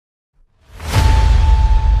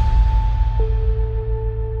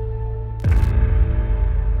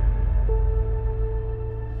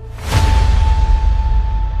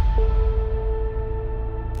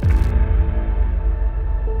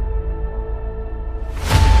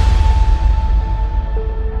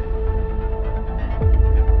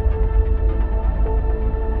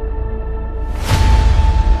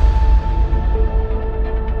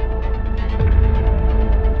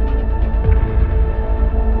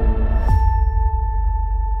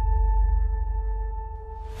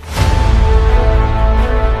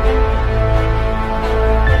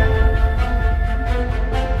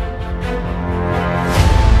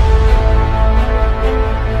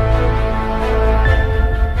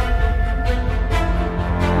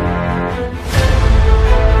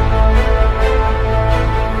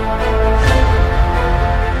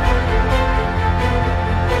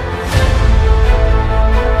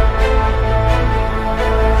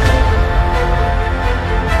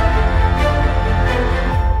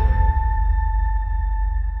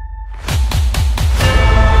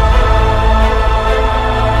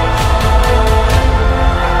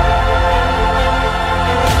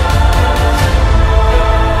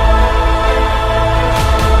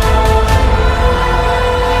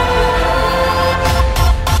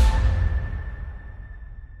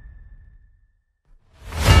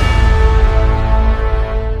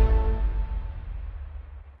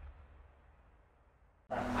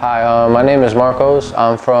Hi, my name is Marcos.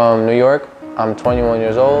 I'm from New York. I'm 21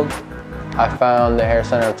 years old. I found the Hair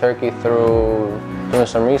Center of Turkey through doing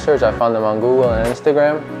some research. I found them on Google and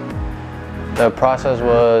Instagram. The process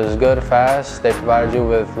was good, fast. They provided you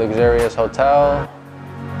with luxurious hotel,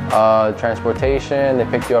 transportation. They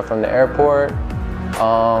picked you up from the airport.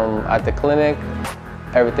 At the clinic,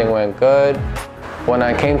 everything went good. When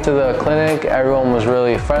I came to the clinic, everyone was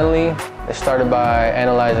really friendly. They started by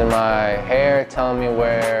analyzing my hair, telling me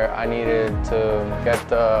where I needed to get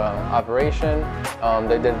the operation.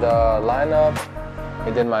 They did the lineup,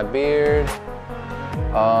 they did my beard.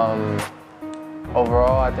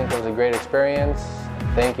 Overall, I think it was a great experience.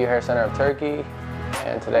 Thank you, Hair Center of Turkey.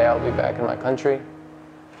 And today I'll be back in my country.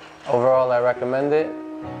 Overall, I recommend it.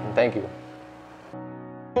 And thank you.